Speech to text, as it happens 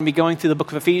Be going through the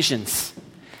book of Ephesians.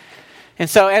 And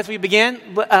so as we begin,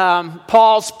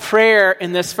 Paul's prayer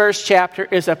in this first chapter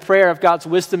is a prayer of God's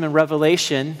wisdom and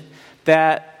revelation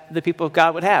that the people of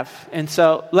God would have. And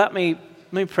so let me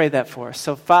pray that for us.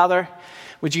 So Father,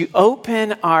 would you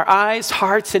open our eyes,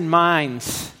 hearts, and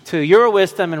minds to your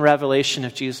wisdom and revelation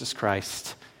of Jesus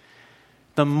Christ,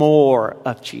 the more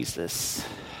of Jesus.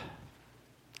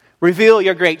 Reveal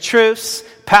your great truths,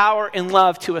 power, and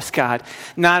love to us, God.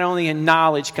 Not only in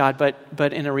knowledge, God,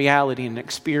 but in a reality and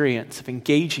experience of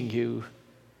engaging you.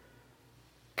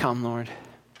 Come, Lord.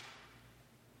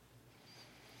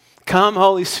 Come,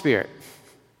 Holy Spirit.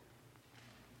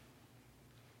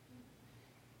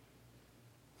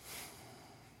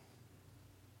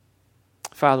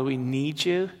 Father, we need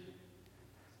you.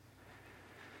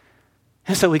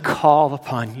 And so we call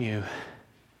upon you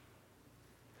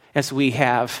as we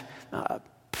have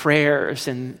prayers,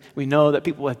 and we know that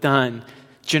people have done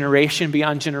generation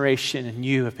beyond generation, and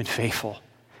you have been faithful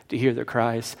to hear their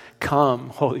cries. Come,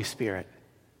 Holy Spirit.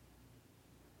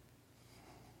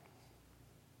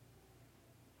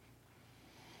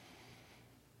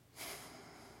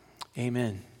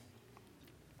 Amen.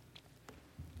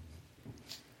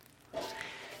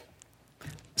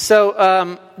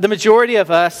 So the majority of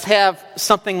us have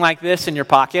something like this in your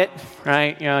pocket,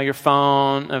 right? You know, your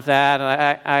phone of that.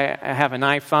 I have an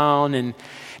iPhone, and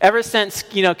ever since,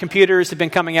 computers have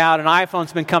been coming out and iPhones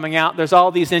have been coming out, there's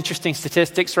all these interesting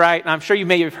statistics, right? And I'm sure you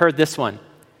may have heard this one.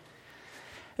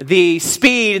 The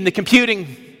speed and the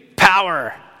computing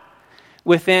power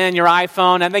within your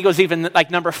iPhone, I think it was even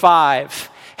like number 5,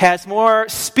 has more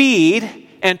speed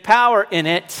and power in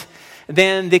it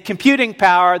than the computing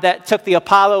power that took the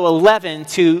Apollo 11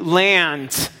 to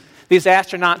land these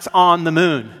astronauts on the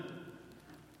moon.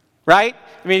 Right?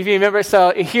 I mean, if you remember,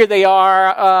 so here they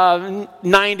are,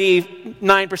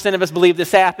 99% of us believe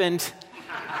this happened.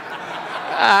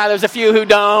 There's a few who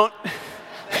don't.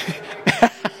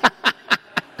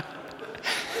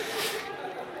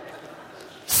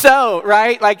 So,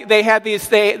 right, like they had they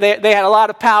had a lot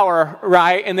of power,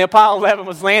 right? And the Apollo 11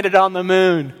 was landed on the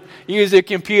moon. Use a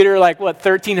computer like,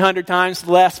 1,300 times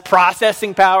less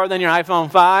processing power than your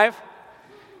iPhone 5?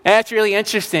 That's really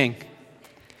interesting.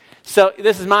 So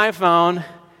this is my phone.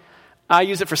 I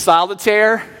use it for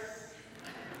solitaire.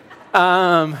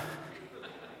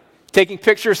 Taking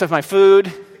pictures of my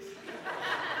food.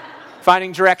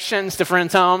 Finding directions to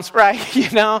friends' homes, right?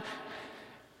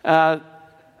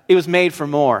 It was made for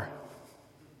more,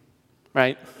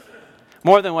 right?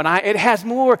 More than it has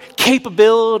more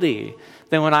capability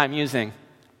than what I'm using.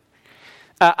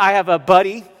 I have a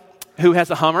buddy who has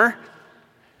a Hummer,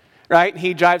 right?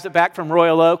 He drives it back from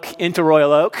Royal Oak into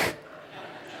Royal Oak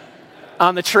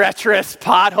on the treacherous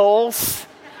potholes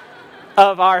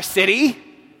of our city.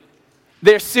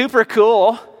 They're super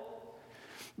cool,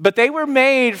 but they were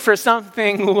made for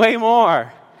something way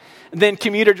more than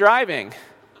commuter driving,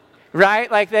 right?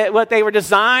 Like what they were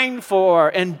designed for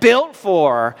and built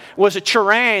for was a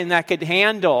terrain that could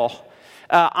handle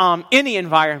any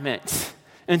environment,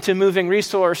 into moving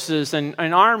resources and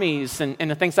armies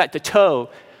and things like to tow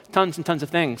tons and tons of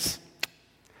things.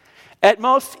 At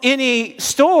most any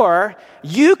store,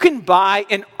 you can buy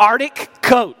an Arctic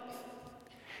coat,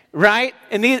 right?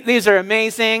 And these are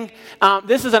amazing.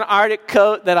 This is an Arctic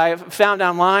coat that I found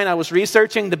online. I was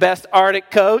researching the best Arctic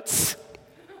coats,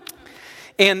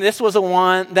 and this was a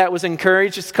one that was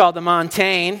encouraged. It's called the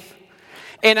Montaigne.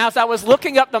 And as I was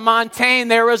looking up the Montaigne,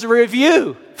 there was a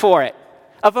review for it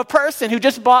of a person who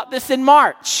just bought this in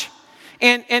March.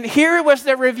 And here was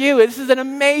the review. This is an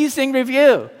amazing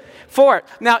review for it.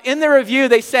 Now, in the review,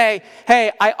 they say,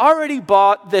 hey, I already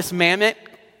bought this Mammoth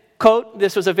coat.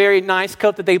 This was a very nice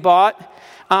coat that they bought.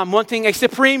 Wanting a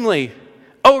supremely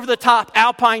over-the-top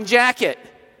alpine jacket.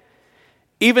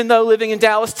 Even though living in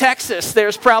Dallas, Texas,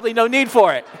 there's probably no need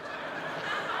for it.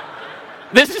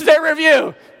 This is their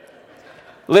review.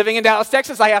 Living in Dallas,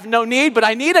 Texas, I have no need, but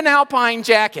I need an alpine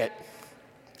jacket.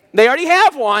 They already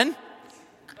have one,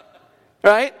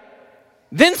 right?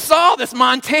 Then saw this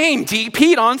Montaigne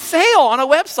DP'd on sale on a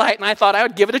website, and I thought I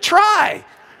would give it a try.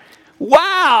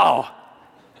 Wow!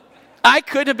 I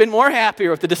couldn't have been more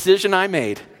happier with the decision I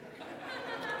made.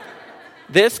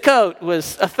 This coat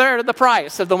was a third of the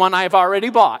price of the one I've already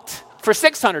bought for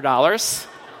 $600,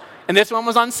 and this one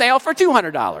was on sale for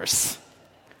 $200.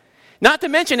 Not to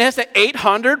mention it has an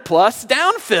 800 plus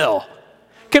downfill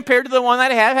compared to the one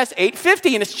that I have has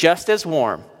 850, and it's just as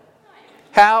warm.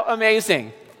 How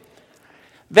amazing.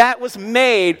 That was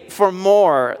made for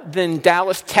more than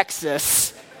Dallas,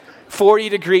 Texas,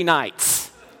 40-degree nights,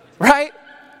 right?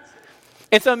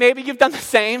 And so maybe you've done the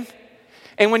same,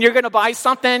 And when you're going to buy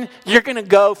something, you're going to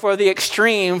go for the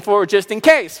extreme for just in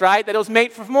case, right? That it was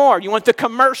made for more. You want the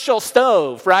commercial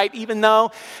stove, right? Even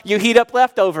though you heat up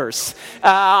leftovers.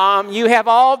 You have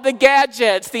all the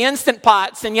gadgets, the Instant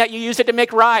Pots, and yet you use it to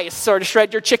make rice or to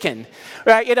shred your chicken,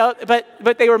 right?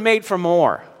 But they were made for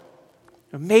more.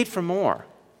 They were made for more.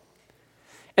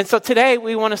 And so today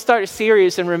we want to start a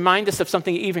series and remind us of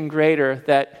something even greater,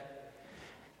 that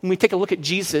when we take a look at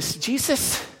Jesus,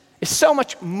 Jesus is so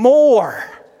much more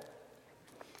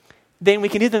than we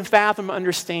can even fathom or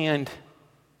understand.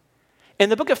 In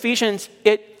the book of Ephesians,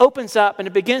 it opens up and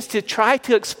it begins to try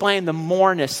to explain the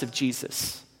moreness of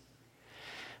Jesus.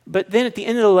 But then at the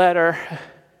end of the letter,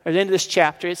 or the end of this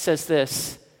chapter, it says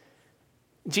this: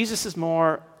 Jesus is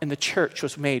more, and the church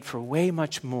was made for way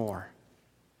much more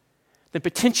than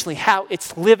potentially how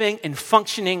it's living and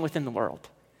functioning within the world.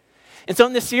 And so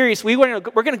in this series, we're going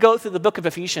to go through the book of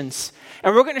Ephesians,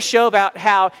 and we're going to show about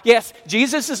how, yes,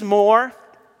 Jesus is more,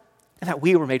 and that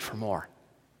we were made for more.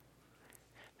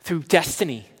 Through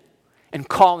destiny and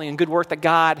calling and good work that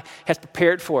God has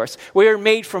prepared for us. We are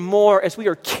made for more as we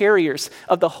are carriers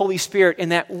of the Holy Spirit,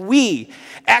 and that we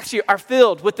actually are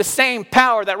filled with the same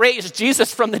power that raised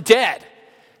Jesus from the dead. I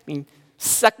mean,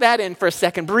 suck that in for a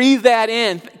second. Breathe that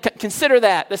in. Consider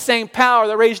that. The same power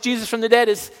that raised Jesus from the dead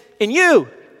is in you.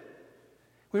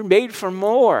 We're made for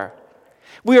more.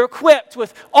 We are equipped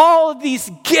with all of these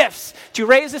gifts to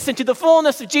raise us into the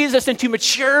fullness of Jesus, into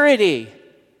maturity.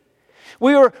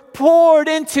 We were poured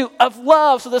into of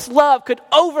love so this love could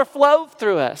overflow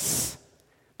through us,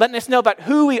 letting us know about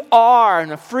who we are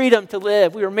and the freedom to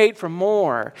live. We were made for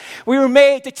more. We were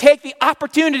made to take the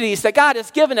opportunities that God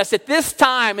has given us at this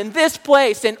time, in this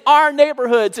place, in our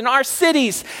neighborhoods, in our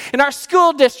cities, in our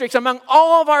school districts, among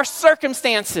all of our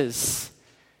circumstances,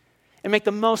 and make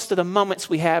the most of the moments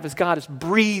we have as God is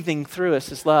breathing through us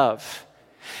His love.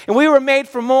 And we were made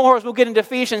for more, as we'll get into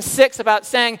Ephesians 6, about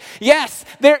saying, yes,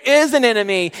 there is an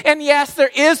enemy, and yes,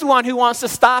 there is one who wants to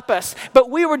stop us,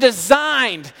 but we were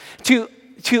designed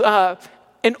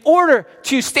in order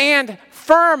to stand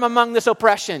firm among this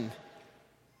oppression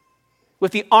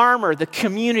with the armor, the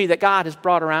community that God has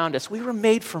brought around us. We were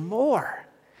made for more,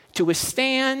 to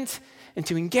withstand and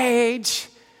to engage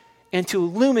and to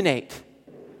illuminate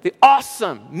the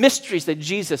awesome mysteries that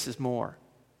Jesus is more.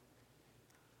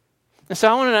 And so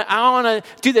I want to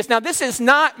do this. Now, this is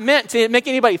not meant to make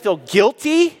anybody feel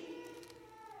guilty,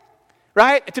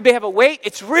 right? To have a weight.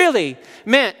 It's really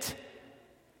meant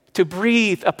to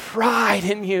breathe a pride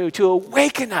in you, to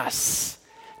awaken us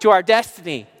to our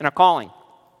destiny and our calling.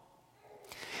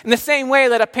 In the same way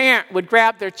that a parent would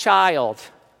grab their child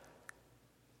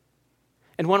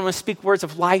and one would speak words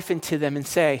of life into them and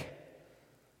say,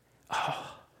 oh,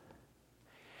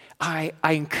 I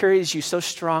encourage you so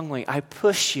strongly. I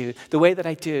push you the way that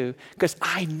I do because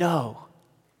I know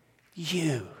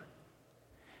you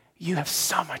have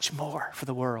so much more for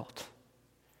the world.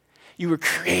 You were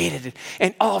created,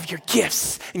 and all of your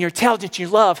gifts and your intelligence, your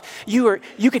love, you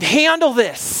could handle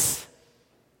this.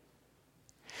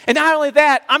 And not only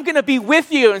that, I'm going to be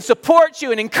with you and support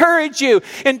you and encourage you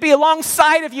and be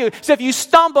alongside of you. So if you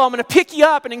stumble, I'm going to pick you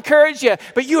up and encourage you.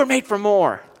 But you are made for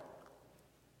more.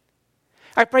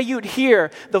 I pray you would hear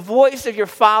the voice of your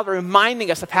Father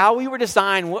reminding us of how we were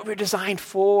designed, what we were designed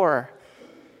for.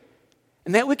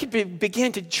 And that we could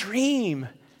begin to dream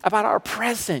about our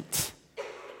present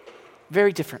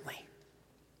very differently.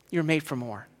 You're made for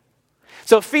more.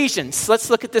 So Ephesians, let's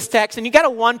look at this text. And you got a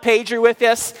one-pager with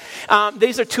us.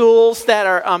 These are tools that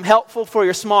are helpful for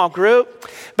your small group,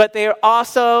 but they are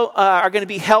also are going to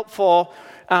be helpful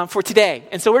for today.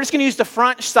 And so we're just going to use the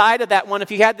front side of that one.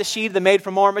 If you had the sheet of the Made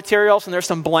for More materials and there's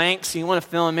some blanks, you want to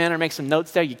fill them in or make some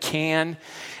notes there, you can.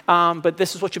 But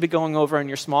this is what you'll be going over in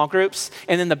your small groups.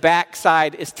 And then the back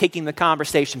side is taking the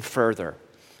conversation further.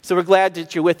 So we're glad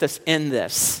that you're with us in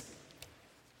this.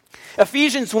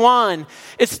 Ephesians 1,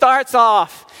 it starts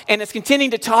off and it's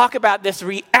continuing to talk about this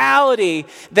reality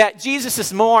that Jesus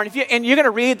is more. And you're going to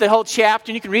read the whole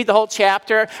chapter, and you can read the whole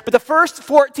chapter. But the first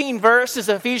 14 verses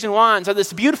of Ephesians 1 are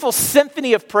this beautiful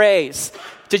symphony of praise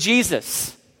to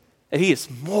Jesus, that He is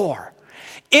more.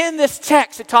 In this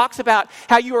text, it talks about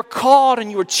how you were called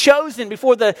and you were chosen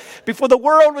before the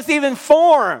world was even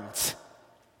formed.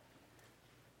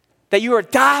 That you were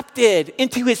adopted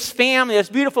into His family, this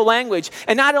beautiful language.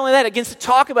 And not only that, it begins to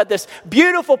talk about this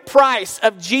beautiful price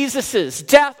of Jesus'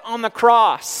 death on the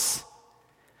cross,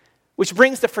 which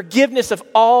brings the forgiveness of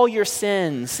all your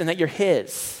sins and that you're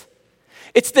His.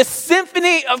 It's the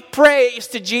symphony of praise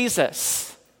to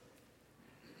Jesus.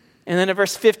 And then in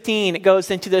verse 15, it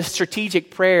goes into the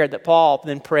strategic prayer that Paul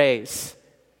then prays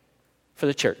for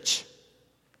the church.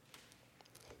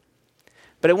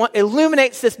 But it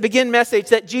illuminates this begin message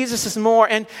that Jesus is more.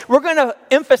 And we're going to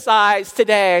emphasize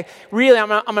today, really, I'm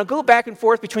going to go back and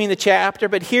forth between the chapter,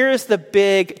 but here's the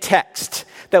big text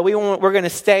that we're going to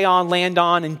stay on, land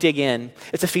on, and dig in.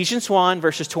 It's Ephesians 1,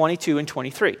 verses 22 and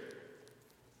 23. So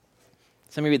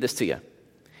let me read this to you.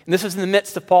 And this was in the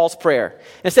midst of Paul's prayer.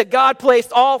 And it said, God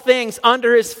placed all things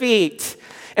under his feet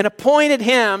and appointed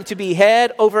him to be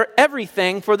head over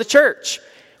everything for the church,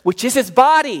 which is his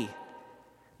body,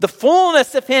 the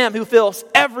fullness of him who fills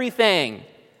everything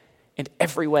in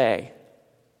every way.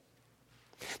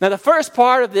 Now, the first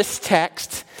part of this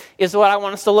text is what I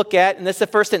want us to look at, and this is the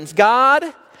first sentence. God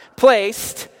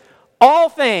placed all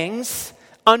things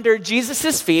under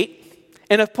Jesus' feet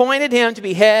and appointed him to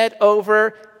be head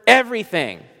over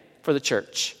everything for the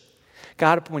church.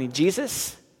 God appointed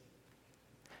Jesus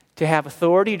to have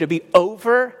authority to be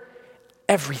over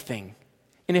everything.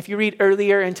 And if you read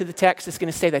earlier into the text, it's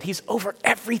going to say that he's over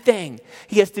everything.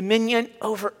 He has dominion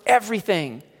over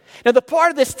everything. Now, the part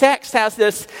of this text has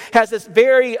this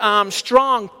very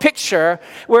strong picture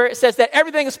where it says that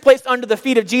everything is placed under the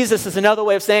feet of Jesus is another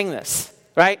way of saying this,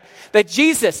 right? That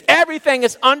Jesus, everything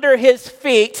is under his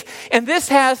feet. And this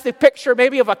has the picture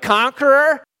maybe of a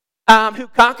conqueror who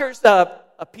conquers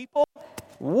a people.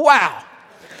 Wow.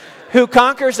 Who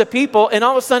conquers a people. And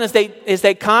all of a sudden, as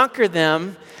they conquer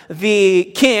them,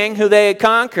 the king who they had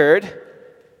conquered,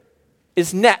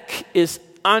 his neck is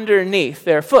underneath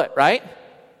their foot, right?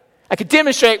 I could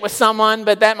demonstrate with someone,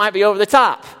 but that might be over the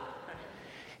top.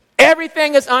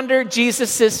 Everything is under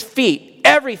Jesus' feet.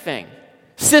 Everything.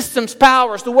 Systems,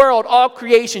 powers, the world, all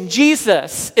creation.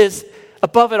 Jesus is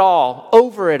above it all,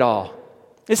 over it all.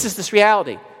 This is this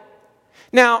reality.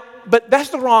 Now, but that's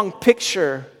the wrong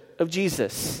picture of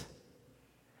Jesus.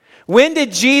 When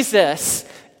did Jesus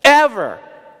ever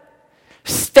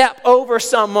step over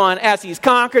someone as he's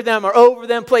conquered them or over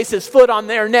them, place his foot on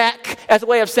their neck as a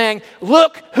way of saying,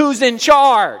 look who's in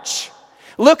charge.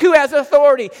 Look who has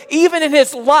authority. Even in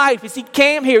his life, as he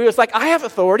came here, he was like, I have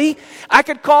authority. I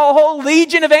could call a whole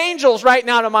legion of angels right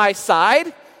now to my side.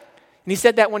 And he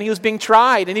said that when he was being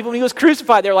tried. And even when he was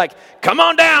crucified, they were like, come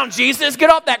on down, Jesus.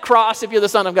 Get off that cross if you're the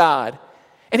Son of God.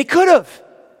 And he could have.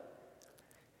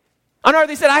 On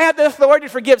earth, he said, I have the authority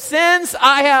to forgive sins.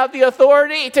 I have the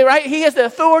authority to, right? He has the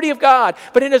authority of God.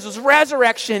 But in his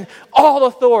resurrection, all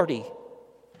authority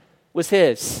was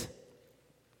his.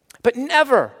 But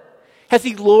never has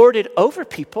he lorded over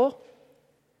people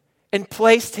and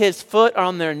placed his foot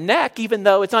on their neck, even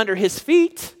though it's under his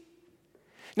feet.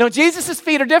 No, Jesus'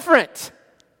 feet are different.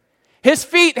 His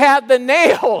feet have the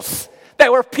nails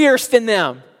that were pierced in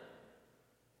them.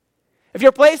 If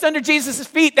you're placed under Jesus'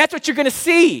 feet, that's what you're going to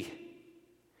see.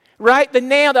 Right? The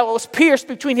nail that was pierced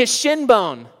between his shin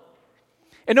bone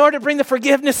in order to bring the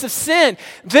forgiveness of sin.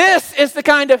 This is the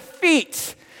kind of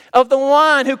feet of the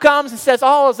one who comes and says,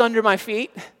 all is under my feet.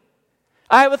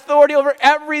 I have authority over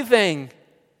everything.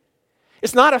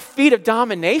 It's not a feat of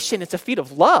domination, it's a feat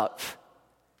of love.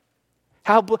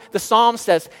 The psalm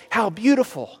says, how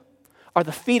beautiful are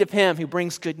the feet of him who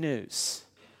brings good news.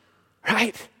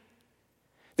 Right?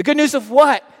 The good news of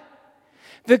what?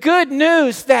 The good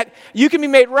news that you can be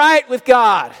made right with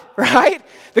God, right?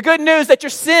 The good news that your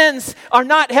sins are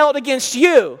not held against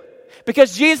you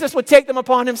because Jesus would take them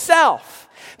upon himself.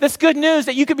 This good news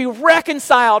that you can be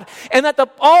reconciled and that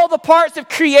all the parts of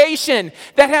creation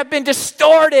that have been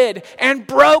distorted and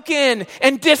broken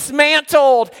and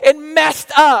dismantled and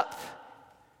messed up,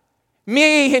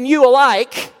 me and you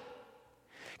alike,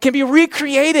 can be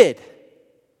recreated,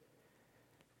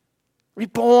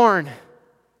 reborn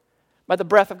by the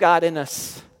breath of God in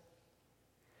us.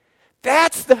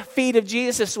 That's the feet of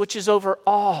Jesus, which is over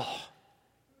all.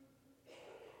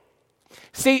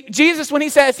 See, Jesus, when he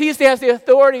says he has the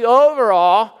authority over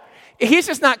all, he's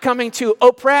just not coming to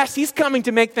oppress. He's coming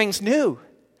to make things new.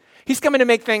 He's coming to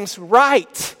make things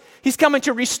right. He's coming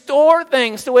to restore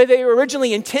things the way they were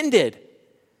originally intended.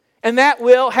 And that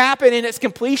will happen in its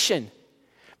completion.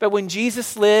 But when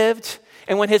Jesus lived,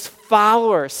 and when his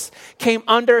followers came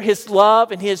under his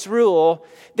love and his rule,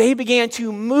 they began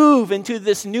to move into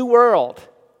this new world.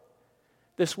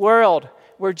 This world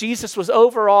where Jesus was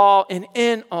over all and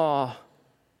in all.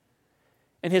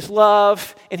 And his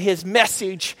love and his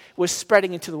message was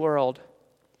spreading into the world.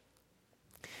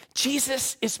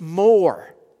 Jesus is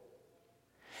more.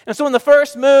 And so one of the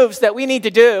first moves that we need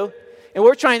to do, and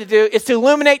we're trying to do, is to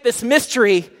illuminate this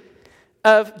mystery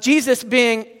of Jesus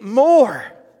being more.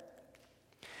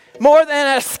 More than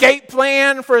an escape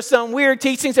plan for some weird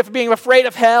teachings of being afraid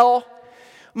of hell.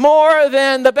 More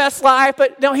than the best life,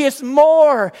 but no, he is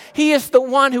more. He is the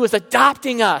one who is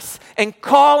adopting us and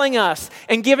calling us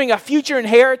and giving a future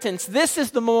inheritance. This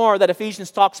is the more that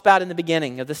Ephesians talks about in the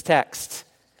beginning of this text.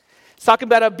 It's talking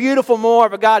about a beautiful more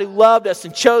of a God who loved us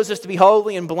and chose us to be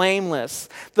holy and blameless.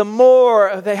 The more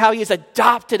of how he has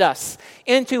adopted us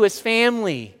into his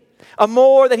family. A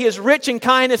more that he is rich in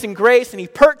kindness and grace, and he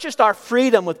purchased our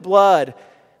freedom with blood,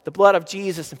 the blood of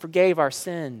Jesus, and forgave our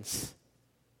sins.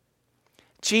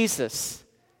 Jesus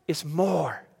is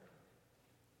more.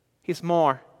 He's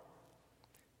more.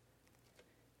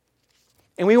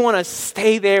 And we want to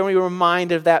stay there and we're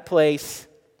reminded of that place.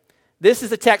 This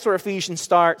is the text where Ephesians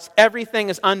starts. Everything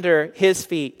is under his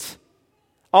feet.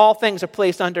 All things are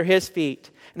placed under his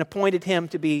feet and appointed him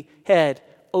to be head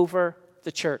over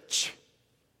the church.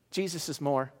 Jesus is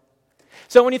more.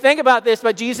 So when you think about this,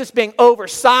 about Jesus being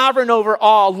sovereign over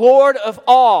all, Lord of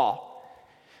all,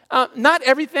 not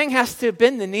everything has to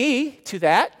bend the knee to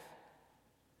that.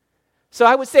 So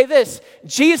I would say this,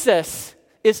 Jesus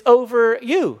is over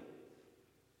you,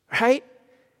 right?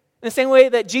 In the same way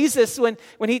that Jesus, when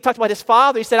he talked about his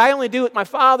Father, he said, I only do what my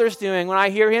Father's doing when I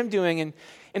hear him doing.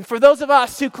 And for those of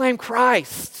us who claim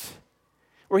Christ,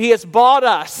 where he has bought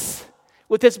us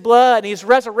with his blood and he's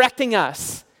resurrecting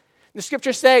us, the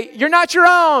scriptures say, you're not your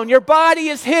own. Your body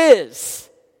is his.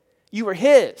 You are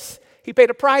his. He paid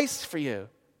a price for you.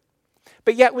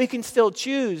 But yet we can still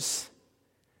choose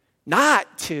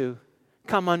not to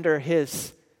come under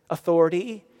his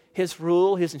authority, his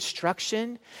rule, his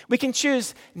instruction. We can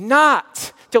choose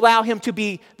not to allow him to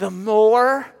be the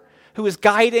more who is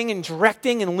guiding and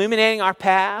directing and illuminating our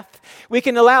path. We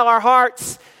can allow our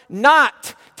hearts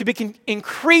not to be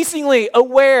increasingly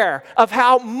aware of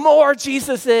how more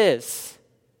Jesus is,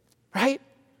 right?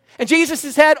 And Jesus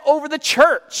is head over the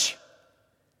church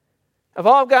of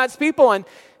all of God's people. And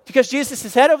because Jesus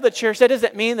is head over the church, that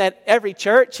doesn't mean that every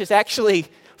church is actually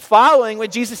following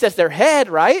what Jesus as their head,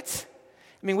 right?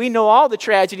 I mean, we know all the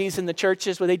tragedies in the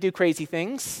churches where they do crazy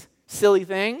things, silly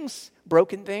things,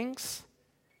 broken things,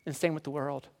 and same with the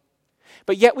world.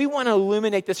 But yet we want to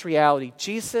illuminate this reality.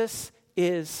 Jesus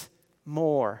is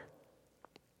more.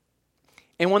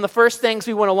 And one of the first things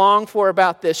we want to long for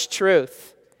about this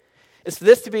truth is for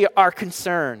this to be our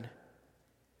concern,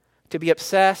 to be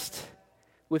obsessed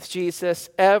with Jesus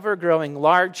ever growing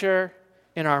larger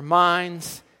in our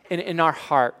minds and in our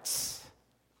hearts.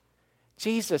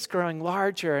 Jesus growing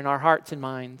larger in our hearts and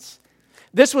minds.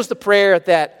 This was the prayer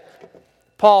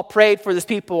that Paul prayed for his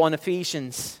people in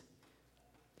Ephesians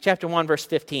chapter 1, verse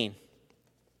 15.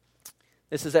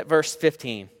 This is at verse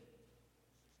 15.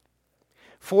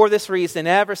 For this reason,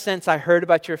 ever since I heard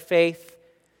about your faith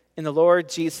in the Lord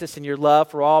Jesus and your love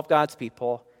for all of God's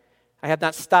people, I have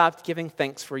not stopped giving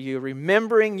thanks for you,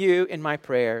 remembering you in my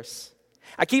prayers.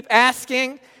 I keep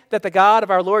asking that the God of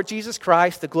our Lord Jesus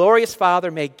Christ, the glorious Father,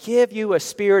 may give you a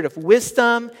spirit of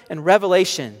wisdom and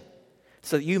revelation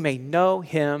so that you may know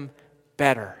him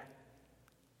better.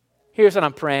 Here's what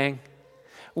I'm praying.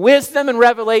 Wisdom and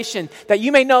revelation, that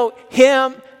you may know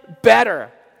him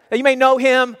better, that you may know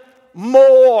him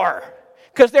more,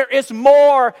 because there is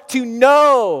more to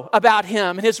know about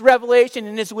him and his revelation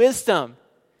and his wisdom.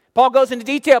 Paul goes into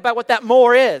detail about what that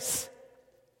more is.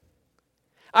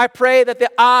 I pray that the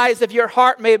eyes of your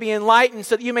heart may be enlightened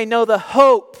so that you may know the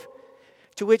hope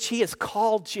to which he has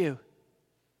called you.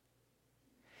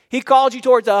 He called you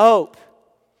towards a hope.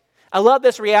 I love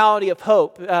this reality of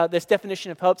hope. This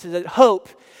definition of hope is that hope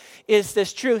is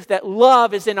this truth that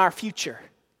love is in our future.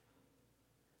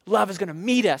 Love is going to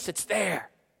meet us. It's there.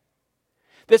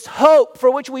 This hope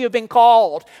for which we have been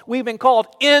called. We've been called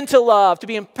into love, to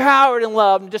be empowered in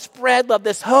love, and to spread love.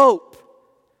 This hope.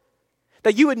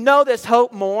 That you would know this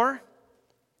hope more.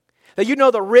 That you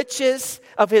know the riches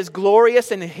of his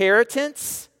glorious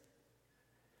inheritance.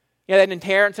 Yeah, that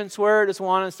inheritance word is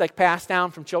one that's like passed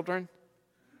down from children.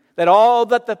 That all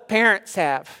that the parents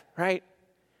have, right,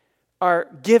 are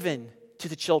given to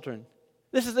the children.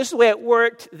 This is the way it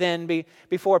worked then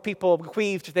before people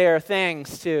bequeathed their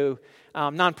things to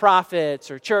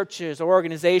nonprofits or churches or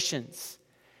organizations.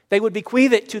 They would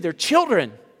bequeath it to their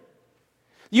children.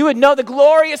 You would know the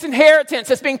glorious inheritance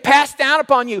that's being passed down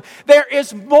upon you. There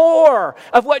is more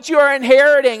of what you are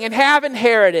inheriting and have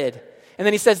inherited. And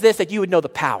then he says this, that you would know the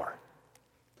power.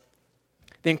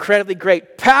 The incredibly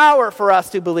great power for us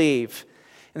to believe.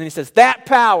 And then he says, that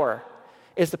power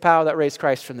is the power that raised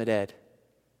Christ from the dead.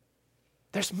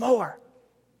 There's more.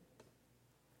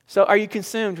 So are you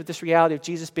consumed with this reality of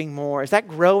Jesus being more? Is that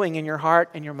growing in your heart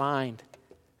and your mind?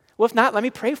 Well, if not, let me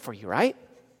pray for you, right?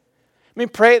 I mean,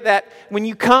 pray that when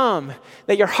you come,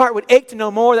 that your heart would ache to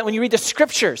know more, that when you read the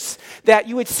scriptures, that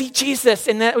you would see Jesus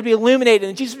and that would be illuminated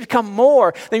and Jesus would become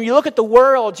more. Then when you look at the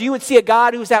world, you would see a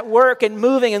God who's at work and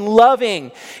moving and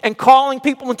loving and calling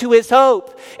people into his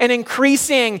hope and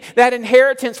increasing that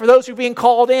inheritance for those who are being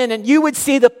called in. And you would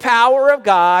see the power of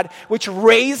God which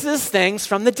raises things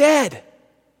from the dead.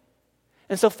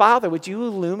 And so, Father, would you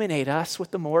illuminate us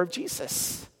with the more of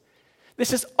Jesus?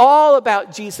 This is all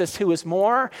about Jesus, who is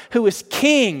more, who is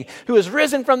King, who is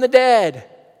risen from the dead,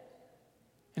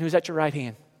 and who's at your right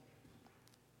hand.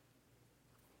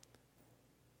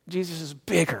 Jesus is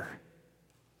bigger,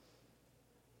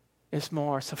 is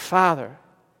more. So, Father,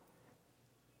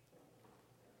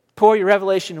 pour your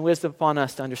revelation and wisdom upon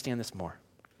us to understand this more.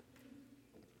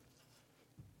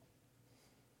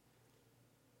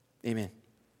 Amen.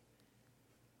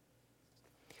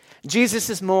 Jesus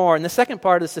is more. And the second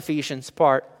part of this Ephesians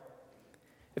part,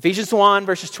 Ephesians 1,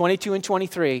 verses 22 and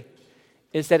 23,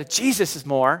 is that if Jesus is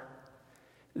more,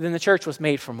 then the church was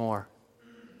made for more.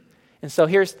 And so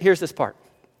here's this part.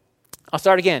 I'll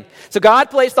start again. So God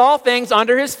placed all things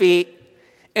under his feet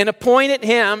and appointed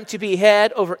him to be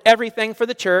head over everything for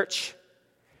the church,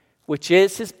 which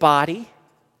is his body,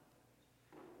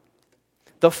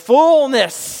 the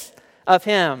fullness of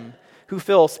him who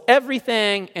fills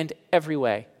everything and every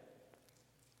way.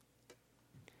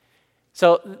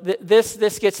 So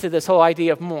this gets to this whole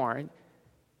idea of more.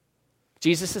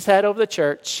 Jesus is head over the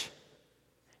church,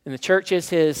 and the church is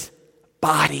his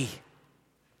body,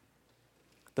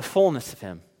 the fullness of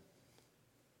him.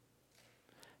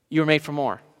 You were made for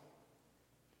more.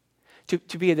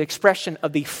 To be the expression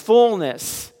of the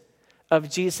fullness of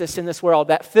Jesus in this world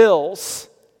that fills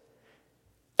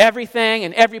everything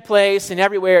and every place and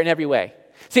everywhere and every way.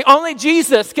 See, only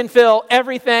Jesus can fill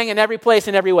everything and every place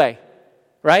and every way,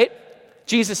 right?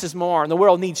 Jesus is more, and the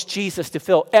world needs Jesus to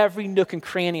fill every nook and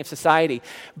cranny of society.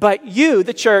 But you,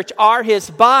 the church, are his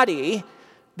body,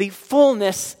 the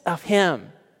fullness of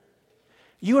him.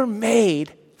 You are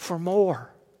made for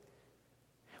more.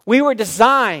 We were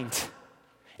designed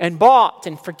and bought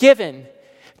and forgiven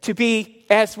to be,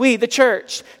 as we, the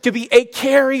church, to be a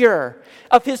carrier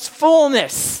of his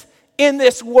fullness in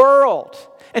this world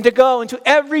and to go into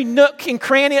every nook and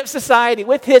cranny of society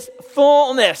with his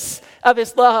fullness of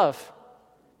his love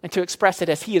and to express it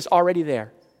as he is already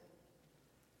there.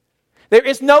 There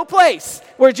is no place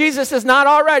where Jesus is not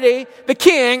already the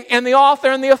king and the author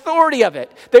and the authority of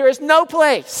it. There is no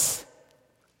place.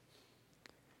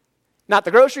 Not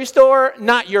the grocery store,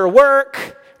 not your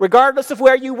work, regardless of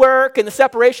where you work and the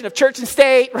separation of church and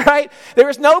state, right? There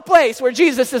is no place where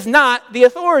Jesus is not the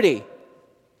authority.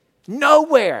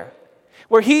 Nowhere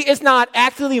where he is not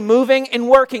actively moving and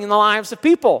working in the lives of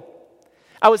people.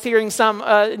 I was hearing some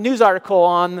news article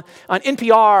on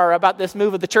NPR about this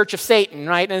move of the Church of Satan,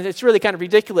 right? And it's really kind of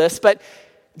ridiculous, but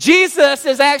Jesus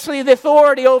is actually the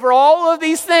authority over all of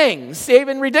these things,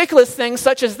 even ridiculous things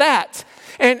such as that.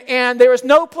 And there is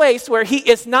no place where he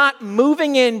is not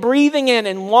moving in, breathing in,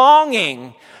 and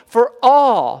longing for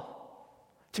all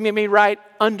to be made right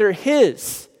under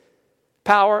his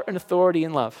power and authority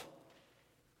and love.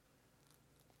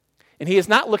 And he is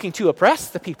not looking to oppress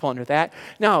the people under that.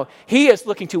 No, he is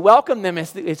looking to welcome them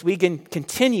as we can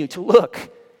continue to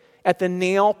look at the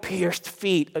nail-pierced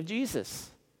feet of Jesus.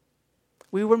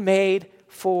 We were made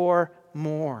for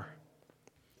more.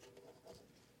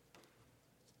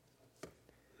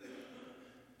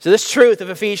 So this truth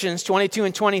of Ephesians 22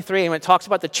 and 23, when it talks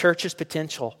about the church's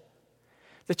potential,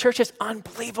 the church has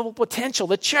unbelievable potential.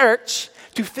 The church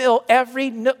to fill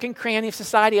every nook and cranny of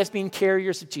society as being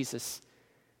carriers of Jesus.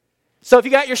 So if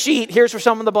you got your sheet, here's where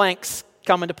some of the blanks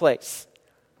come into place.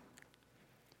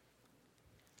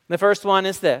 The first one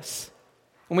is this.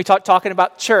 When we talking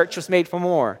about church was made for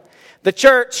more. The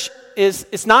church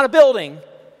it's not a building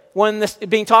when this is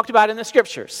being talked about in the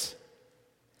scriptures.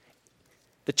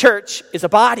 The church is a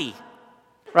body,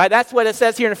 right? That's what it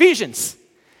says here in Ephesians.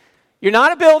 You're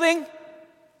not a building.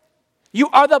 You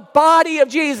are the body of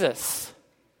Jesus.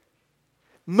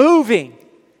 Moving,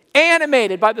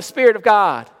 animated by the Spirit of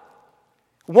God.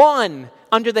 One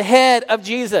under the head of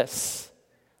Jesus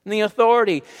and the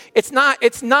authority. It's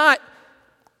not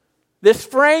this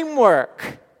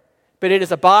framework, but it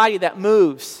is a body that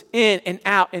moves in and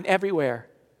out and everywhere.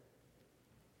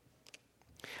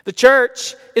 The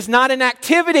church is not an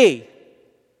activity.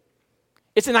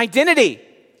 It's an identity.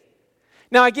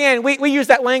 Now again, we use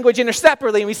that language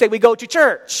interseparately and we say we go to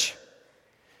church.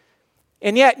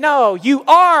 And yet, no, you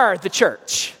are the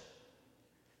church.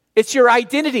 It's your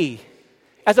identity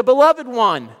as a beloved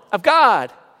one of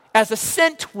God, as a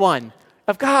sent one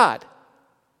of God.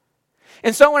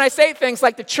 And so when I say things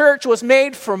like the church was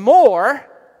made for more,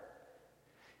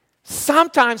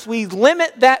 sometimes we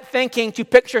limit that thinking to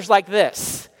pictures like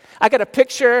this. I got a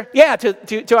picture,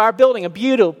 to our building, a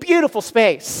beautiful, beautiful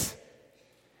space.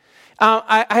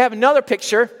 I have another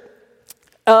picture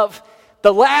of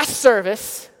the last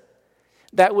service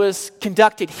that was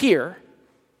conducted here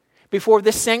before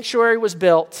this sanctuary was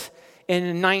built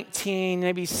in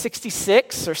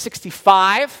 1966 or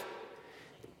 65.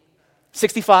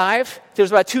 65. There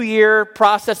was about a 2-year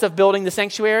process of building the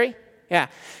sanctuary. Yeah.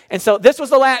 And so this was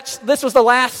the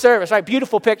last service, right?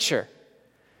 Beautiful picture.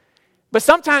 But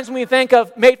sometimes when we think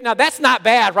of, now that's not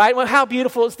bad, right? Well, how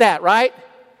beautiful is that, right?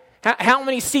 How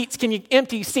many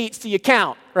empty seats do you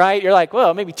count, right? You're like,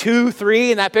 well, maybe 2,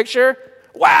 3 in that picture.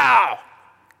 Wow.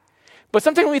 But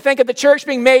sometimes when we think of the church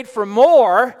being made for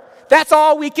more, that's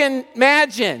all we can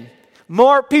imagine.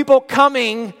 More people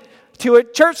coming to a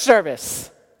church service.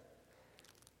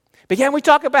 But yeah, when we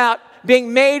talk about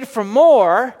being made for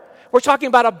more, we're talking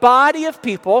about a body of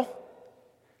people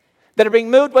that are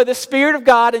being moved by the Spirit of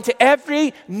God into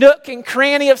every nook and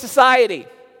cranny of society.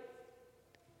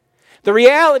 The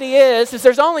reality is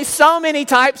there's only so many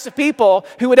types of people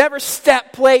who would ever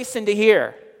step place into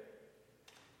here.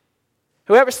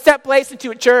 Whoever step place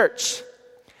into a church.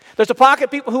 There's a pocket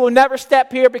of people who will never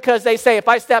step here because they say, if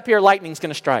I step here, lightning's going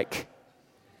to strike.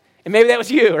 And maybe that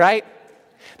was you, right?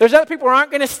 There's other people who aren't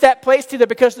going to step place to there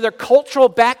because of their cultural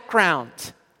background.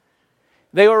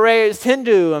 They were raised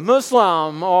Hindu, or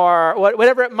Muslim, or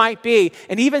whatever it might be.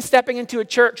 And even stepping into a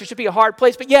church, it should be a hard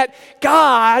place. But yet,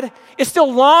 God is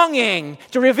still longing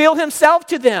to reveal himself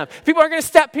to them. People aren't going to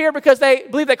step here because they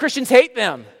believe that Christians hate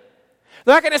them.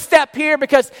 They're not going to step here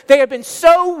because they have been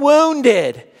so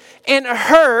wounded and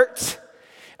hurt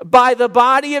by the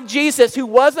body of Jesus, who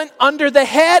wasn't under the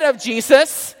head of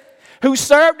Jesus, who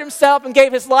served himself and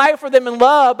gave his life for them in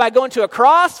love by going to a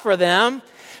cross for them.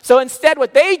 So instead,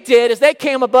 what they did is they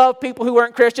came above people who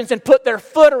weren't Christians and put their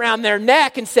foot around their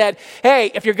neck and said, hey,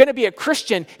 if you're going to be a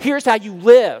Christian, here's how you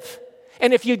live.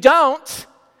 And if you don't,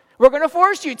 we're going to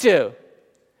force you to.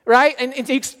 Right? And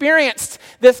he experienced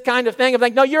this kind of thing of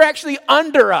like, no, you're actually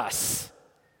under us.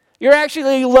 You're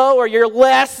actually lower. You're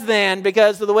less than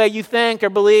because of the way you think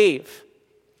or believe.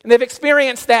 And they've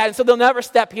experienced that, and so they'll never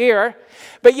step here.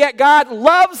 But yet God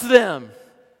loves them.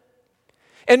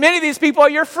 And many of these people are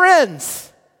your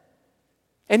friends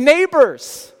and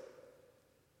neighbors,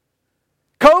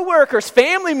 co-workers,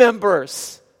 family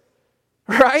members,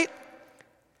 right?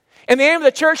 And the aim of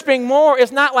the church being more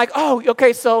is not like, oh,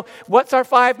 okay, so what's our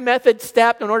 5-method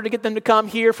step in order to get them to come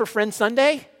here for Friends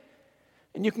Sunday?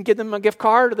 And you can give them a gift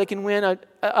card, or they can win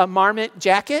a Marmot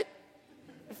jacket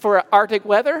for Arctic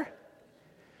weather.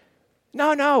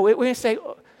 No, we say,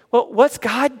 well, what's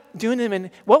God doing to them,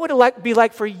 and what would it be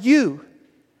like for you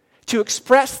to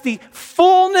express the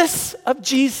fullness of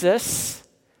Jesus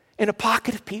in a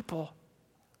pocket of people?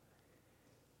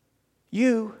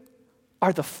 You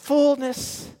are the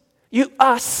fullness.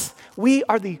 We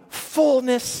are the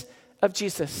fullness of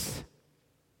Jesus.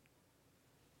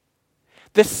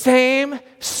 The same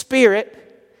Spirit,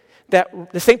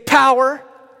 the same power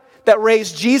that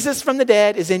raised Jesus from the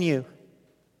dead is in you.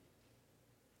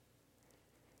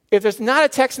 If there's not a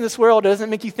text in this world that doesn't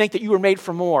make you think that you were made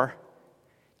for more,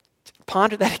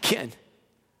 ponder that again.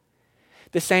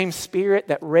 The same Spirit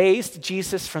that raised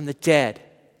Jesus from the dead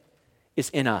is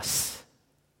in us.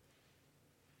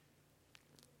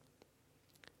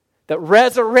 That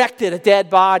resurrected a dead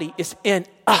body is in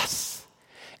us.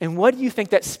 And what do you think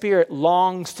that Spirit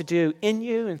longs to do in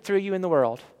you and through you in the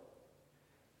world?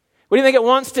 What do you think it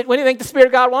wants to? What do you think the Spirit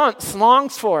of God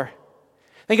longs for?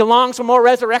 Think it longs for more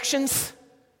resurrections?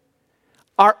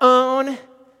 Our own and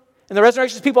the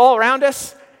resurrections of people all around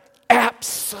us?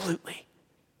 Absolutely.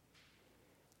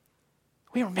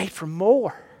 We were made for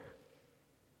more.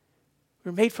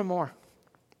 We were made for more.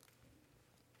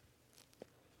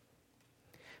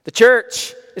 The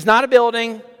church is not a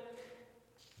building,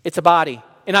 it's a body.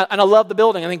 And I love the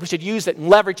building. I think we should use it and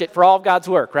leverage it for all of God's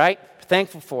work, right? We're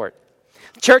thankful for it.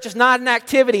 The church is not an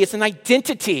activity, it's an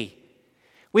identity.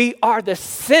 We are the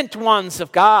sent ones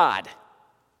of God.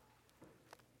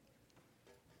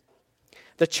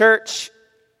 The church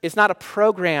is not a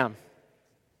program.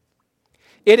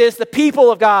 It is the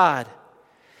people of God,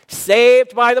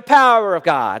 saved by the power of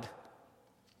God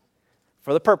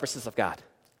for the purposes of God.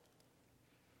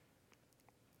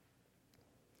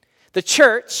 The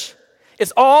church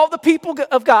is all the people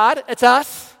of God. It's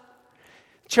us.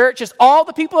 Church is all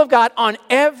the people of God on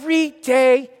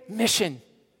everyday mission.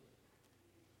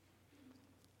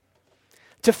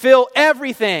 To fill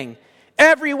everything,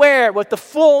 everywhere with the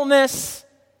fullness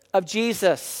of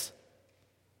Jesus.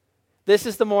 This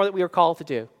is the more that we are called to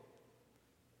do.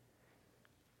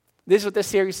 This is what this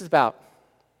series is about.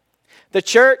 The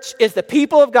church is the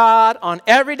people of God on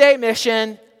everyday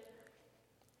mission.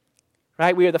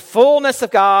 Right? We are the fullness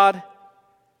of God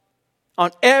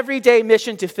on everyday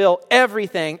mission to fill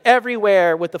everything,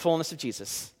 everywhere with the fullness of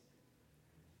Jesus.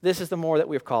 This is the more that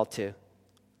we're called to.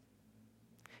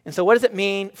 And so what does it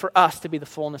mean for us to be the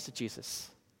fullness of Jesus?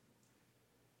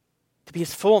 To be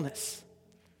his fullness.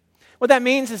 What that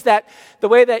means is that the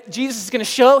way that Jesus is going to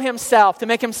show himself, to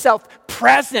make himself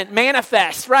present,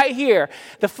 manifest right here,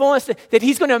 the fullness that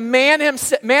he's going to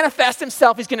manifest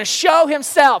himself, he's going to show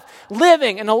himself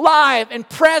living and alive and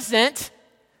present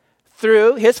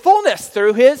through his fullness,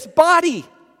 through his body,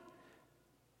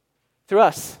 through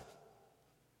us.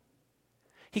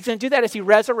 He's going to do that as he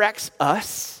resurrects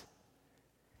us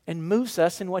and moves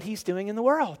us in what he's doing in the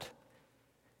world.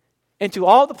 Into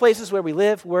all the places where we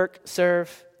live, work,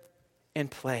 serve, and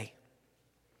play.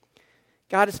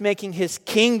 God is making his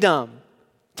kingdom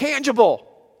tangible.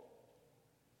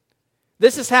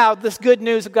 This is how this good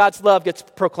news of God's love gets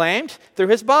proclaimed, through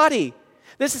his body.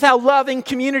 This is how loving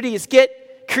communities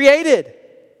get created.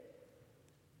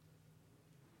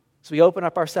 So we open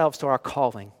up ourselves to our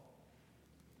calling.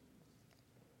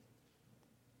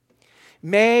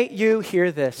 May you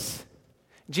hear this.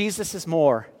 Jesus is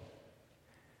more.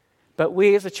 But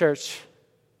we as a church,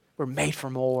 we're made for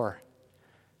more.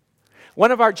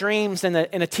 One of our dreams in a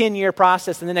 10-year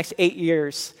process in the next 8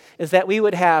 years is that we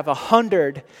would have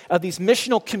 100 of these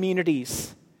missional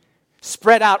communities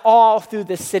spread out all through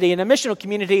this city. And a missional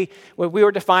community, where we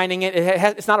were defining it,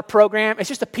 it's not a program, it's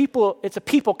just a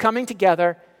people coming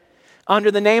together under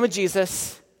the name of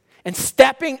Jesus and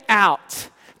stepping out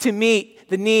to meet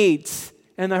the needs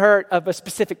and the hurt of a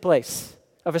specific place,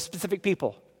 of a specific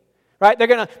people. Right? They're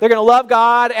gonna love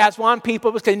God as one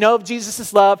people because they know of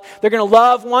Jesus' love. They're gonna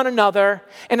love one another.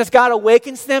 And as God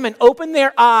awakens them and open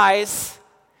their eyes,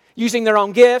 using their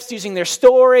own gifts, using their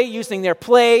story, using their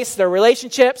place, their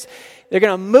relationships, they're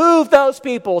gonna move those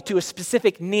people to a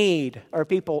specific need or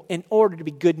people in order to be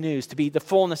good news, to be the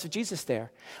fullness of Jesus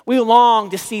there. We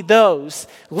long to see those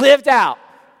lived out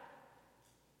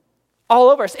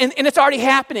all over us. And it's already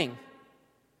happening.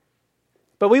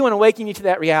 But we want to awaken you to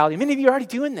that reality. Many of you are already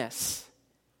doing this.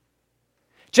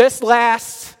 Just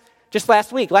last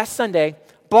week, last Sunday,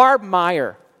 Barb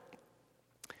Meyer.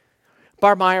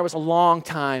 Barb Meyer was a long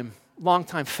time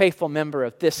faithful member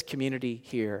of this community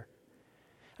here.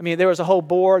 I mean, there was a whole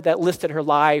board that listed her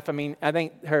life. I mean, I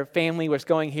think her family was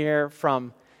going here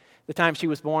from the time she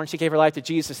was born. She gave her life to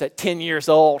Jesus at 10 years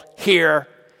old here,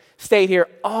 stayed here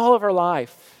all of her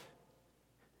life.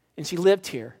 And she lived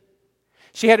here.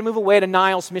 She had to move away to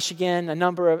Niles, Michigan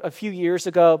a few years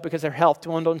ago because her health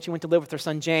dwindled, and she went to live with her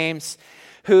son James,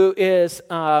 who is,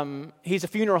 he's a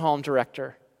funeral home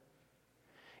director.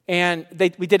 And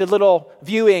we did a little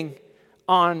viewing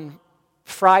on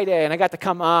Friday, and I got to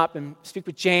come up and speak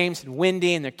with James and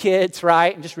Wendy and their kids,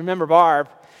 right? And just remember Barb.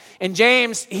 And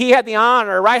James, he had the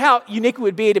honor, right? How unique it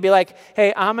would be to be like,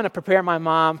 hey, I'm going to prepare my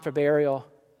mom for burial.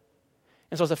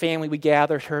 And so as a family, we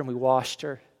gathered her and we washed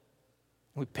her.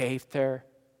 We bathed her,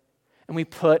 and we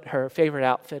put her favorite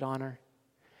outfit on her.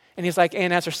 And he's like,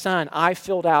 and as her son, I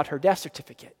filled out her death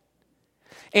certificate.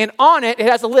 And on it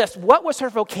has a list. What was her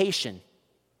vocation?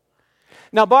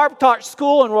 Now, Barb taught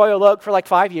school in Royal Oak for like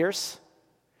 5 years.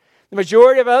 The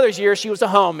majority of others years, she was a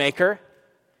homemaker.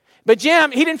 But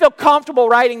Jim, he didn't feel comfortable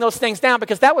writing those things down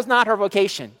because that was not her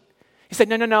vocation. He said,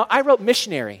 no, I wrote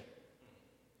missionary.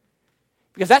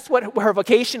 Because that's what her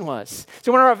vocation was.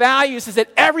 So one of our values is that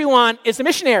everyone is a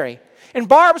missionary. And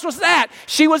Barb's was that.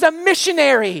 She was a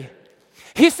missionary.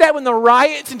 He said when the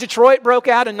riots in Detroit broke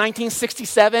out in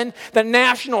 1967, the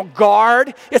National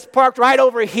Guard is parked right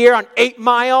over here on 8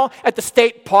 Mile at the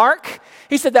state park.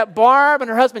 He said that Barb and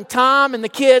her husband Tom and the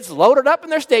kids loaded up in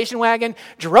their station wagon,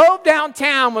 drove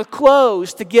downtown with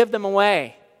clothes to give them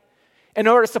away in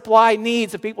order to supply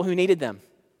needs of people who needed them.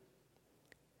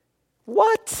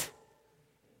 What?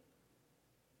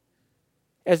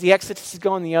 As the Exodus is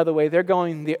going the other way, they're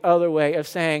going the other way of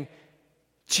saying,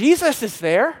 Jesus is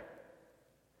there.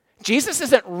 Jesus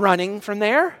isn't running from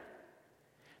there.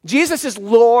 Jesus is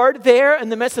Lord there in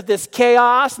the midst of this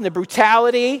chaos and the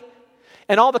brutality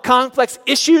and all the complex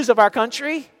issues of our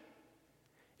country.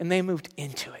 And they moved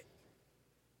into it.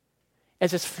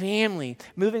 As his family,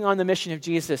 moving on the mission of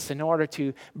Jesus in order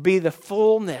to be the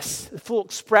fullness, the full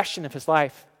expression of his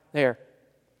life there.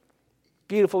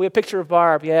 Beautiful. We have a picture of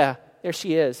Barb, yeah. There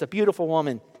she is, a beautiful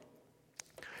woman.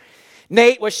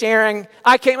 Nate was sharing,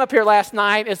 I came up here last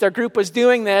night as their group was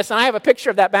doing this, and I have a picture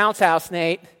of that bounce house,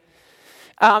 Nate.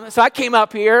 So I came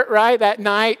up here, right, that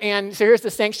night, and so here's the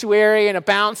sanctuary and a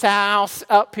bounce house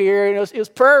up here, and it was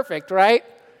perfect, right?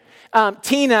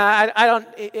 Tina,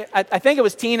 I think it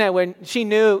was Tina when she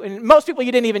knew, and most people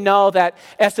you didn't even know that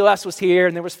SOS was here,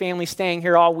 and there was families staying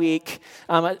here all week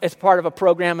as part of a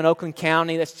program in Oakland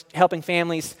County that's helping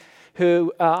families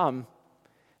who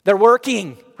they're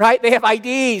working, right? They have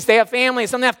IDs, they have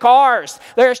families, some have cars.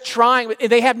 They're just trying,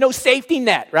 they have no safety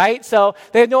net, right? So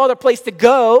they have no other place to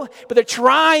go, but they're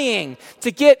trying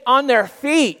to get on their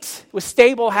feet with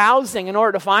stable housing in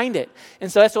order to find it.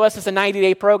 And so SOS is a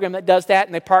 90-day program that does that,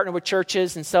 and they partner with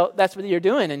churches, and so that's what you're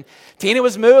doing. And Tina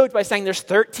was moved by saying there's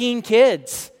 13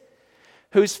 kids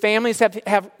whose families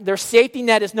have their safety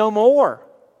net is no more.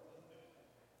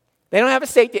 They don't have a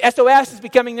safety. SOS is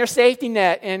becoming their safety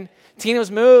net, and Tina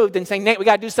was moved and saying, Nate, we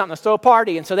got to do something. Let's throw a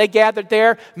party. And so they gathered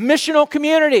their missional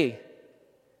community.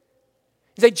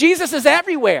 He said, Jesus is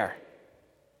everywhere.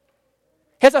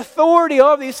 He has authority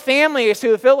over these families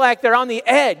who feel like they're on the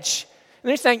edge. And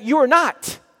they're saying, you are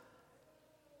not.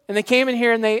 And they came in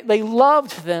here and they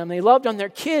loved them. They loved on their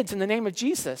kids in the name of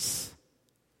Jesus.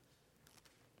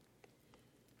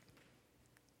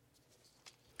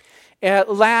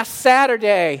 Last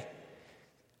Saturday,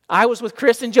 I was with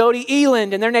Chris and Jody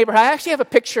Eland in their neighborhood. I actually have a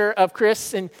picture of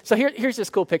Chris. And so here's this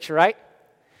cool picture, right?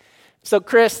 So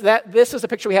Chris, this is a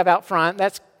picture we have out front.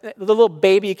 That's the little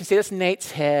baby. You can see that's Nate's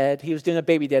head. He was doing a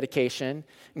baby dedication.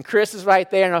 And Chris is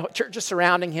right there, and a church is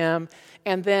surrounding him.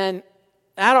 And then,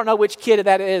 I don't know which kid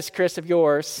that is, Chris, of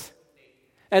yours.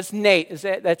 That's Nate.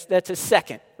 That's his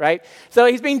second, right? So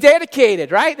he's being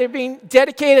dedicated, right? They're being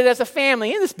dedicated as a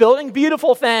family in this building,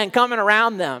 beautiful thing coming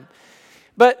around them.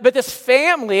 But this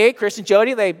family, Chris and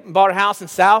Jody, they bought a house in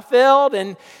Southfield,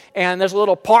 and there's a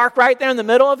little park right there in the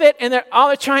middle of it, and all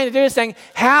they're trying to do is saying,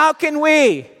 how can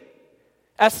we,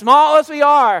 as small as we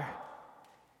are,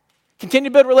 continue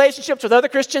to build relationships with other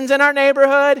Christians in our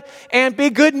neighborhood and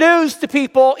be good news to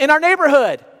people in our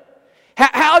neighborhood?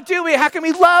 How can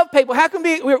we love people? How can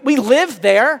we live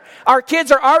there? Our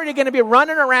kids are already going to be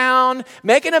running around,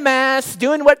 making a mess,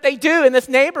 doing what they do in this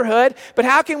neighborhood. But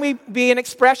how can we be an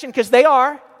expression? Because they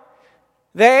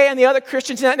and the other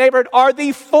Christians in that neighborhood are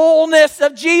the fullness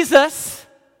of Jesus.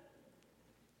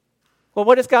 Well,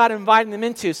 what is God inviting them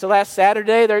into? So last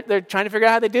Saturday, they're trying to figure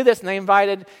out how they do this. And they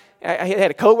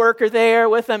had a coworker there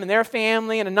with them and their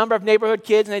family and a number of neighborhood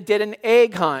kids, and they did an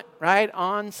egg hunt, right,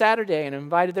 on Saturday and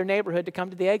invited their neighborhood to come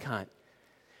to the egg hunt. And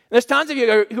there's tons of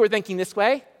you who are thinking this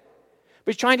way,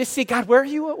 but you're trying to see, God, where are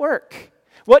you at work?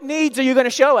 What needs are you going to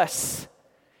show us?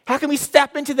 How can we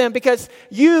step into them? Because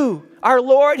you are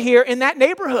Lord here in that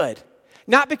neighborhood.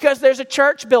 Not because there's a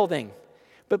church building,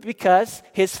 but because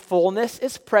his fullness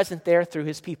is present there through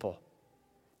his people.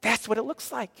 That's what it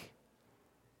looks like.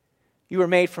 You were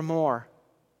made for more.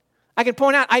 I can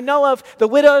point out, I know of the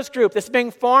widows group that's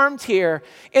being formed here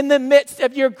in the midst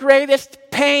of your greatest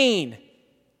pain.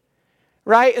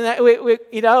 Right? And that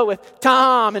with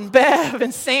Tom and Bev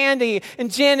and Sandy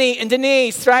and Jenny and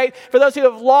Denise, right? For those who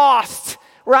have lost,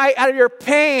 right, out of your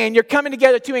pain, you're coming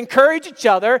together to encourage each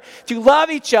other, to love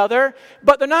each other.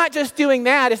 But they're not just doing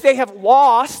that. As they have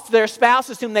lost their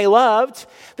spouses whom they loved,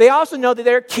 they also know that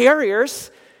they're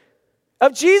carriers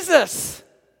of Jesus.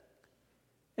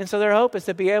 And so their hope is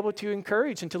to be able to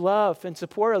encourage and to love and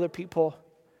support other people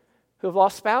who have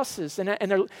lost spouses.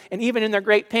 And even in their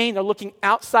great pain, they're looking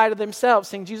outside of themselves,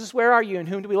 saying, Jesus, where are you and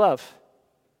whom do we love?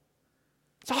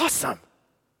 It's awesome.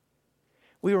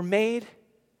 We were made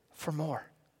for more.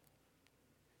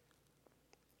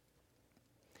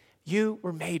 You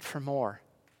were made for more.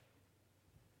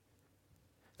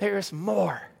 There is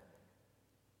more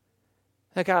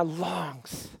that God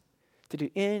longs to do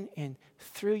in and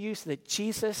through you so that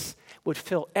Jesus would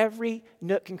fill every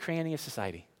nook and cranny of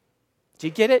society. Do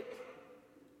you get it?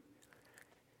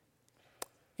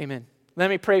 Amen.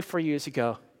 Let me pray for you as you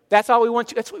go. That's all we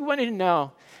want you. That's what we want you to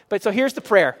know. But so here's the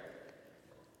prayer.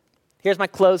 Here's my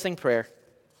closing prayer.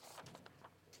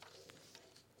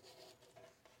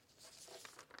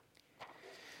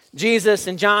 Jesus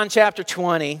in John chapter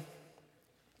 20,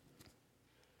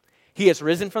 he has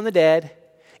risen from the dead.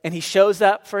 And he shows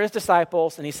up for his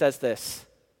disciples and he says this.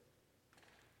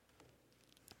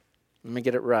 Let me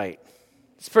get it right.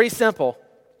 It's pretty simple.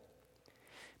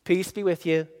 Peace be with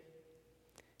you.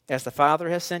 As the Father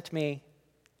has sent me,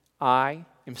 I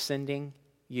am sending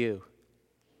you.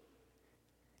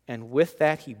 And with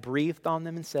that, he breathed on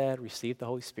them and said, receive the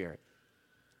Holy Spirit.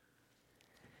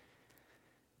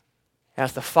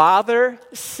 As the Father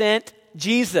sent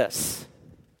Jesus,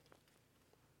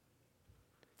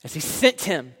 as he sent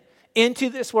him into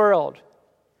this world,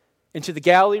 into the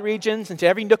Galilee regions, into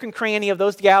every nook and cranny of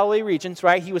those Galilee regions,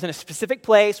 right? He was in a specific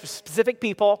place with specific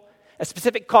people, a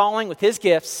specific calling with his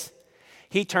gifts.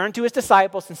 He turned to his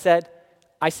disciples and said,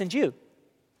 I send you.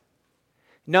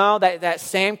 No, that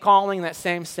same calling, that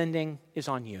same sending is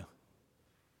on you.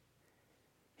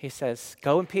 He says,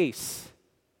 go in peace.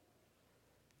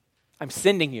 I'm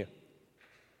sending you.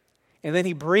 And then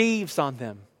he breathes on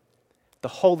them the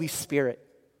Holy Spirit.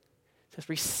 He says,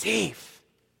 receive.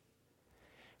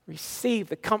 Receive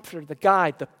the comforter, the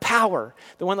guide, the power,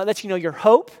 the one that lets you know your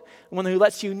hope, the one who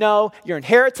lets you know your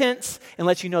inheritance, and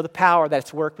lets you know the power that's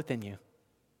at work within you.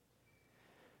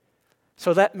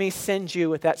 So let me send you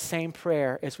with that same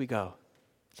prayer as we go.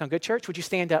 Sound good, church? Would you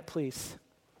stand up, please?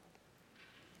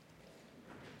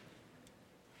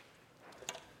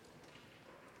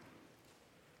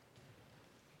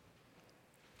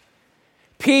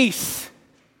 Peace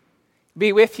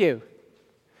be with you.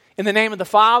 In the name of the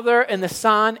Father, and the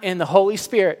Son, and the Holy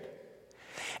Spirit.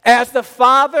 As the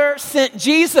Father sent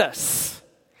Jesus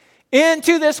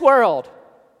into this world,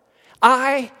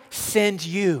 I send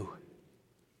you.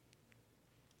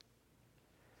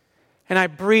 And I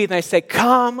breathe and I say,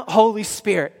 come, Holy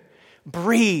Spirit,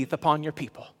 breathe upon your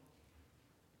people.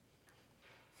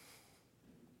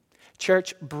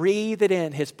 Church, breathe it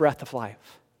in, his breath of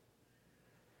life.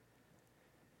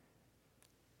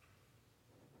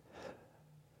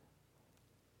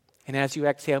 And as you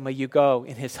exhale, may you go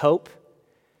in his hope,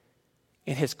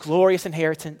 in his glorious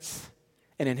inheritance,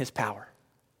 and in his power.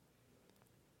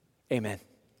 Amen.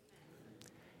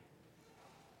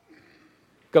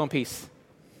 Go in peace.